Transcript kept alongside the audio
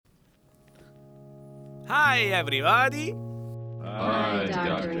Hi, everybody! Hi,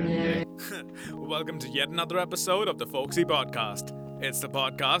 Dr. Nick. Welcome to yet another episode of the Folksy Podcast. It's the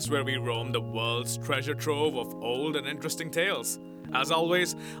podcast where we roam the world's treasure trove of old and interesting tales. As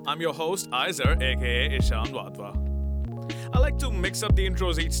always, I'm your host, Izer, aka Ishan Wadhwa. I like to mix up the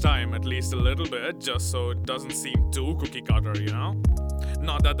intros each time, at least a little bit, just so it doesn't seem too cookie cutter, you know?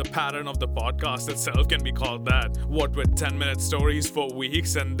 Not that the pattern of the podcast itself can be called that. What with 10-minute stories for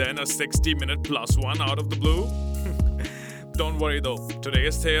weeks and then a 60-minute plus one out of the blue? Don't worry though,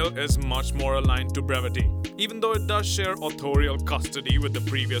 today's tale is much more aligned to brevity, even though it does share authorial custody with the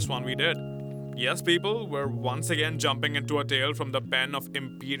previous one we did. Yes, people, we're once again jumping into a tale from the pen of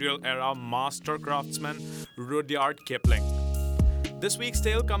Imperial era master craftsman Rudyard Kipling. This week's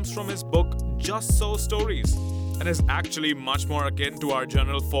tale comes from his book Just So Stories, and is actually much more akin to our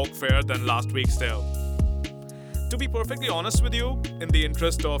general folk fare than last week's tale. To be perfectly honest with you, in the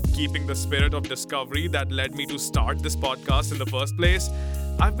interest of keeping the spirit of discovery that led me to start this podcast in the first place,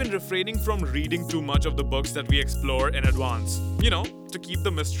 I've been refraining from reading too much of the books that we explore in advance, to keep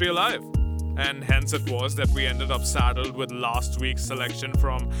the mystery alive. And hence it was that we ended up saddled with last week's selection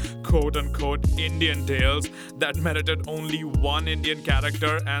from quote-unquote Indian tales that merited only one Indian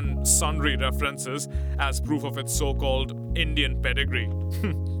character and sundry references as proof of its so-called Indian pedigree.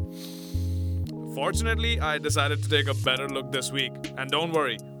 Fortunately, I decided to take a better look this week, and don't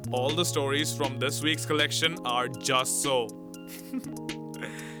worry, all the stories from this week's collection are just so.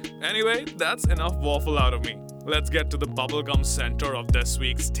 Anyway, that's enough waffle out of me. Let's get to the bubblegum center of this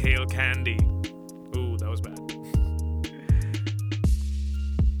week's tale candy. Ooh, that was bad.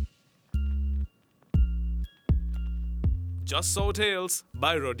 Just So Tales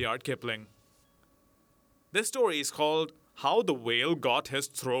by Rudyard Kipling. This story is called How the Whale Got His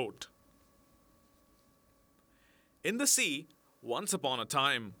Throat. In the sea, once upon a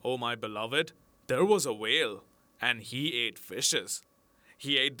time, O my beloved, there was a whale, and he ate fishes.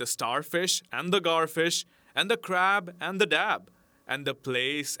 He ate the starfish and the garfish, and the crab and the dab, and the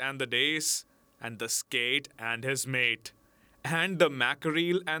plaice and the dace, and the skate and his mate, and the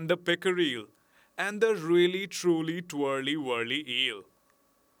mackerel and the pickerel, and the really truly twirly whirly eel.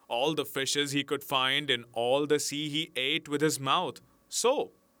 All the fishes he could find in all the sea he ate with his mouth,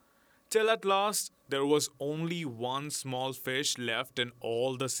 so, till at last there was only one small fish left in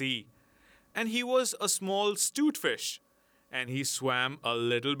all the sea, and he was a small 'stute fish. And he swam a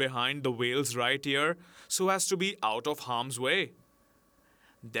little behind the whale's right ear so as to be out of harm's way.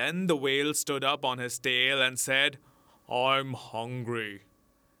 Then the whale stood up on his tail and said, "I'm hungry."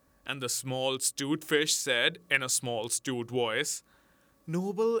 And the small 'stute fish said in a small 'stute voice,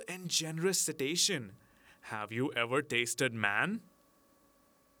 "Noble and generous cetacean, have you ever tasted man?"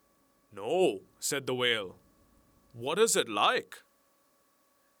 "No," said the whale. "What is it like?"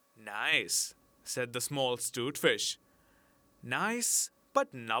 "Nice," said the small 'stute fish. "Nice,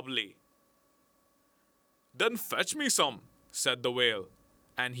 but nubbly." "Then fetch me some," said the whale,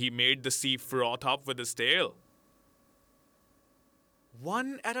 and he made the sea froth up with his tail.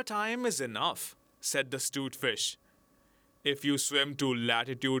 "One at a time is enough," said the 'stute fish. "If you swim to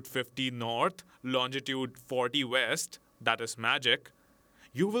latitude 50 north, longitude 40 west, that is magic,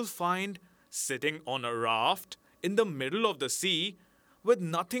 you will find, sitting on a raft in the middle of the sea, with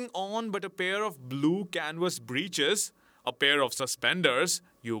nothing on but a pair of blue canvas breeches, a pair of suspenders,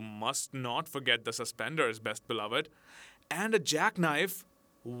 you must not forget the suspenders, best beloved, and a jackknife,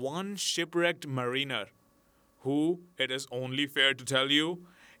 one shipwrecked mariner, who, it is only fair to tell you,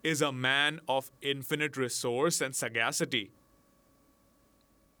 is a man of infinite resource and sagacity."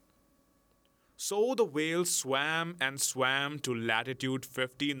 So the whale swam and swam to latitude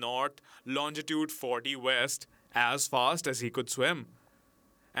 50 north, longitude 40 west, as fast as he could swim.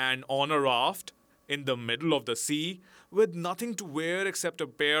 And on a raft, in the middle of the sea, with nothing to wear except a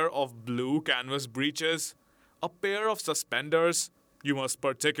pair of blue canvas breeches, a pair of suspenders, you must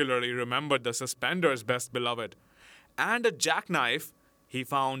particularly remember the suspenders, best beloved, and a jackknife, he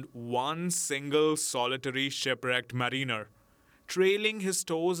found one single solitary shipwrecked mariner, trailing his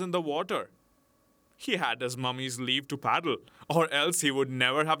toes in the water. He had his mummy's leave to paddle, or else he would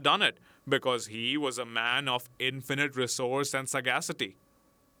never have done it, because he was a man of infinite resource and sagacity.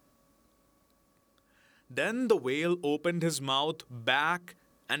 Then the whale opened his mouth back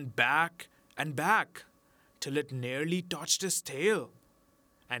and back and back, till it nearly touched his tail,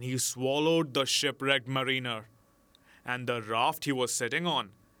 and he swallowed the shipwrecked mariner, and the raft he was sitting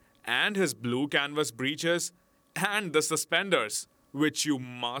on, and his blue canvas breeches, and the suspenders, which you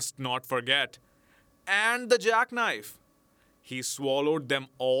must not forget, and the jackknife. He swallowed them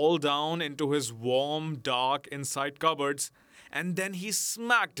all down into his warm, dark inside cupboards, and then he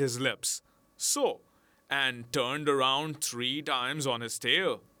smacked his lips. So, and turned around 3 times on his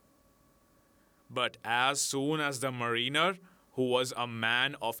tail. But as soon as the mariner, who was a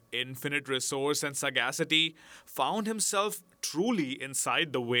man of infinite resource and sagacity, found himself truly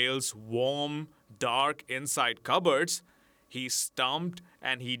inside the whale's warm, dark inside cupboards, he stumped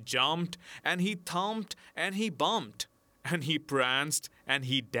and he jumped and he thumped and he bumped and he pranced and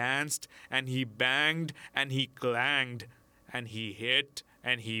he danced and he banged and he clanged and he hit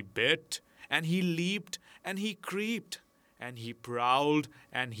and he bit and he leaped and he creeped and he prowled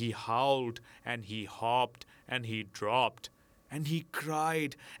and he howled and he hopped and he dropped and he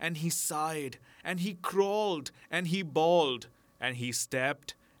cried and he sighed and he crawled and he bawled and he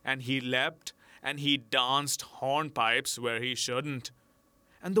stepped and he leapt and he danced hornpipes where he shouldn't.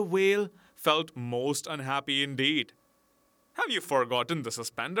 And the whale felt most unhappy indeed. Have you forgotten the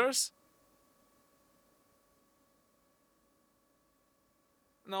suspenders?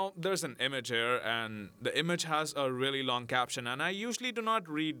 Now, there's an image here, and the image has a really long caption, and I usually do not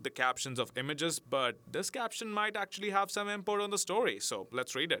read the captions of images, but this caption might actually have some import on the story, so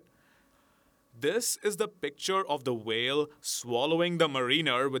let's read it. This is the picture of the whale swallowing the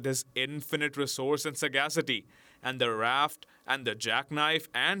mariner with his infinite resource and sagacity, and the raft, and the jackknife,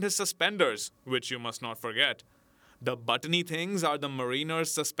 and his suspenders, which you must not forget. The buttony things are the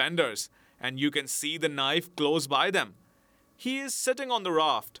mariner's suspenders, and you can see the knife close by them. He is sitting on the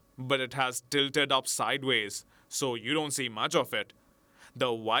raft, but it has tilted up sideways, so you don't see much of it. The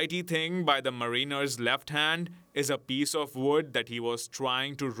whitey thing by the mariner's left hand is a piece of wood that he was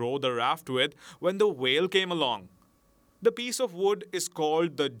trying to row the raft with when the whale came along. The piece of wood is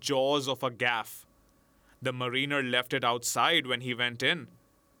called the jaws of a gaff. The mariner left it outside when he went in.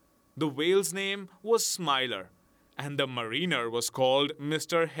 The whale's name was Smiler, and the mariner was called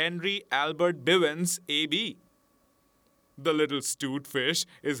Mr. Henry Albert Bivens, A.B. The little stewed fish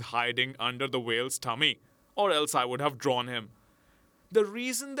is hiding under the whale's tummy, or else I would have drawn him. The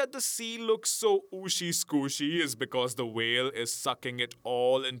reason that the sea looks so ooshy-scooshy is because the whale is sucking it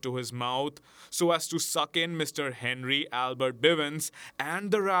all into his mouth so as to suck in Mr. Henry Albert Bivens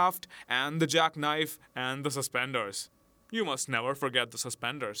and the raft and the jackknife and the suspenders. You must never forget the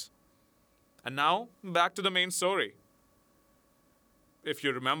suspenders. And now, back to the main story. If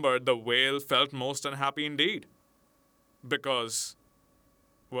you remember, the whale felt most unhappy indeed. Because,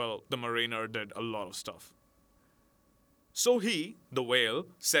 well, the mariner did a lot of stuff. So he, the whale,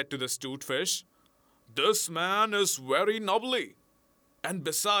 said to the stewed fish, "This man is very nubbly, and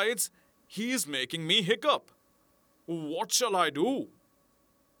besides, he is making me hiccup. What shall I do?"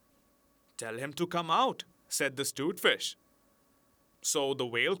 "Tell him to come out," said the stewed fish. So the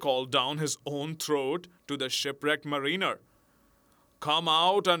whale called down his own throat to the shipwrecked mariner. "Come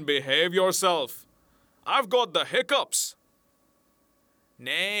out and behave yourself. I've got the hiccups."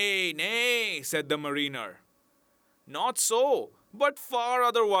 "Nay, nay," said the mariner. "Not so, but far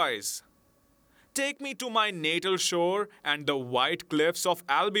otherwise. Take me to my natal shore and the white cliffs of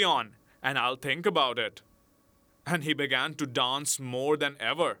Albion, and I'll think about it." And he began to dance more than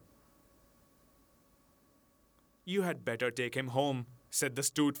ever. "You had better take him home," said the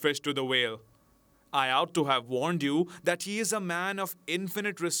stewed fish to the whale. "I ought to have warned you that he is a man of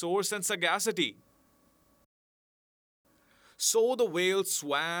infinite resource and sagacity." So the whale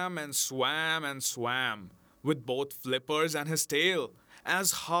swam and swam and swam, with both flippers and his tail,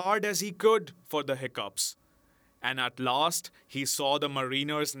 as hard as he could for the hiccups. And at last he saw the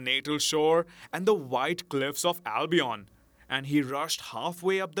mariner's natal shore and the white cliffs of Albion, and he rushed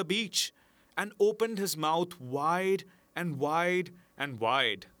halfway up the beach, and opened his mouth wide and wide and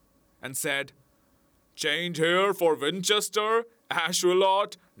wide, and said, "Change here for Winchester,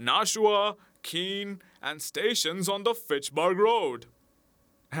 Ashuelot, Nashua, Keene, and stations on the Fitchburg Road."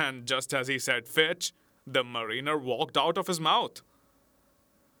 And just as he said Fitch, the mariner walked out of his mouth.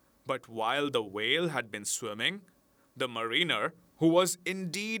 But while the whale had been swimming, the mariner, who was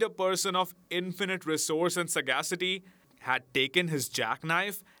indeed a person of infinite resource and sagacity, had taken his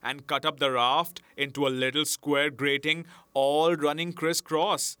jackknife and cut up the raft into a little square grating all running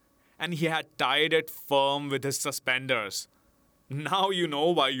crisscross, and he had tied it firm with his suspenders. Now you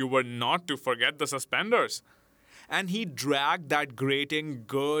know why you were not to forget the suspenders. And he dragged that grating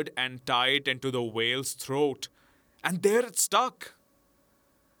good and tight into the whale's throat, and there it stuck.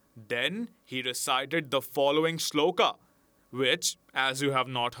 Then he recited the following shloka, which, as you have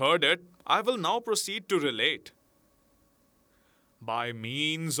not heard it, I will now proceed to relate. "By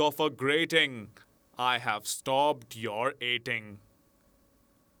means of a grating, I have stopped your eating."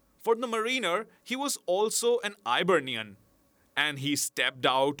 For the mariner, he was also an Hibernian, and he stepped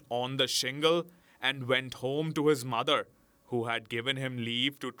out on the shingle and went home to his mother, who had given him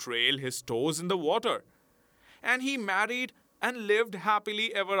leave to trail his toes in the water, and he married and lived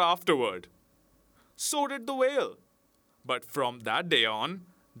happily ever afterward. So did the whale. But from that day on,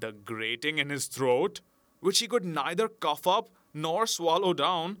 the grating in his throat, which he could neither cough up nor swallow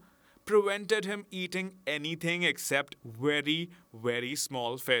down, prevented him eating anything except very, very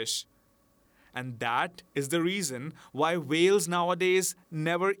small fish. And that is the reason why whales nowadays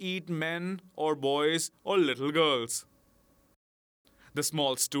never eat men or boys or little girls. The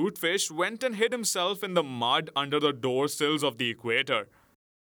small stootfish went and hid himself in the mud under the door sills of the equator.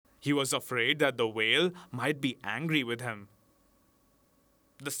 He was afraid that the whale might be angry with him.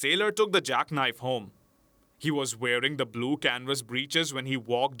 The sailor took the jackknife home. He was wearing the blue canvas breeches when he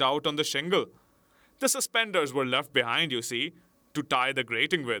walked out on the shingle. The suspenders were left behind, you see, to tie the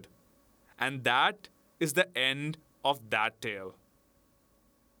grating with. And that is the end of that tale.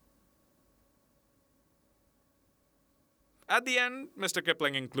 At the end, Mr.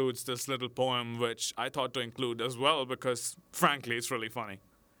 Kipling includes this little poem, which I thought to include as well because, frankly, it's really funny.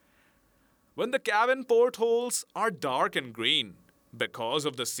 When the cabin portholes are dark and green because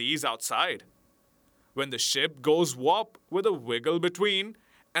of the seas outside. When the ship goes wop with a wiggle between,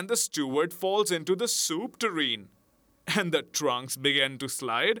 and the steward falls into the soup tureen, and the trunks begin to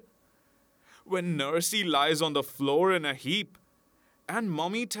slide. When Nursey lies on the floor in a heap, and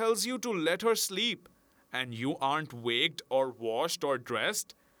Mummy tells you to let her sleep, and you aren't waked or washed or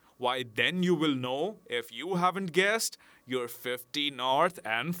dressed, why then you will know, if you haven't guessed, you're 50 north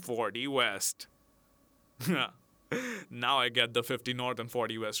and 40 west. Now I get the 50 north and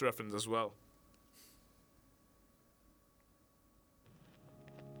 40 west reference as well.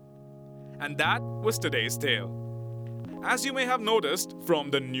 And that was today's tale. As you may have noticed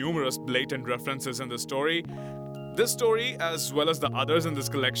from the numerous blatant references in the story, this story, as well as the others in this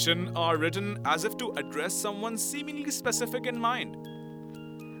collection, are written as if to address someone seemingly specific in mind.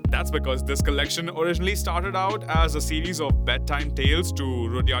 That's because this collection originally started out as a series of bedtime tales to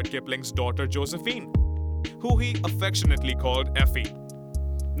Rudyard Kipling's daughter Josephine, who he affectionately called Effie.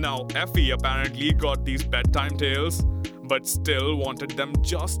 Now, Effie apparently got these bedtime tales, but still wanted them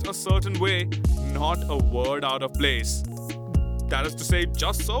just a certain way, not a word out of place. That is to say,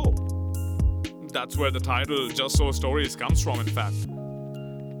 just so. That's where the title Just So Stories comes from, in fact.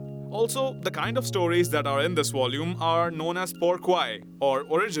 Also, the kind of stories that are in this volume are known as porquai, or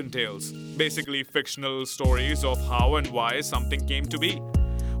origin tales, basically fictional stories of how and why something came to be.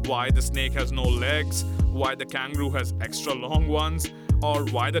 Why the snake has no legs, why the kangaroo has extra long ones, or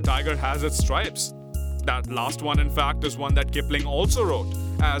why the tiger has its stripes. That last one, in fact, is one that Kipling also wrote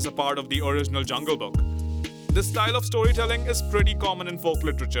as a part of the original Jungle Book. This style of storytelling is pretty common in folk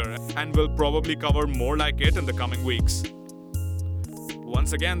literature, and we'll probably cover more like it in the coming weeks.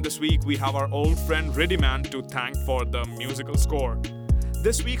 Once again, this week we have our old friend Riddyman to thank for the musical score.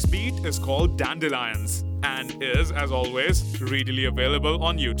 This week's beat is called Dandelions and is, as always, readily available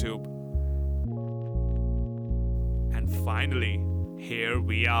on YouTube. And finally, here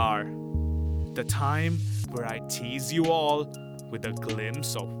we are. The time where I tease you all with a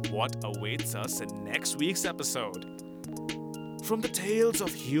glimpse of what awaits us in next week's episode. From the tales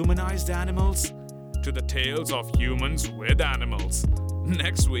of humanized animals to the tales of humans with animals.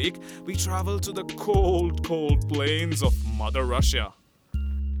 Next week, we travel to the cold, cold plains of Mother Russia.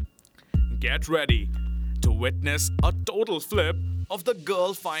 Get ready to witness a total flip of the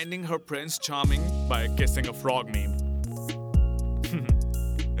girl finding her Prince Charming by kissing a frog meme.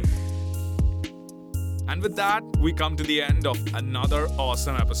 And with that, we come to the end of another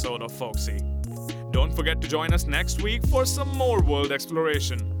awesome episode of Folksy. Don't forget to join us next week for some more world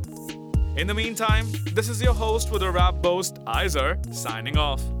exploration. In the meantime, this is your host with a rap boast, Izer, signing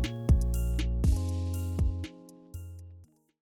off.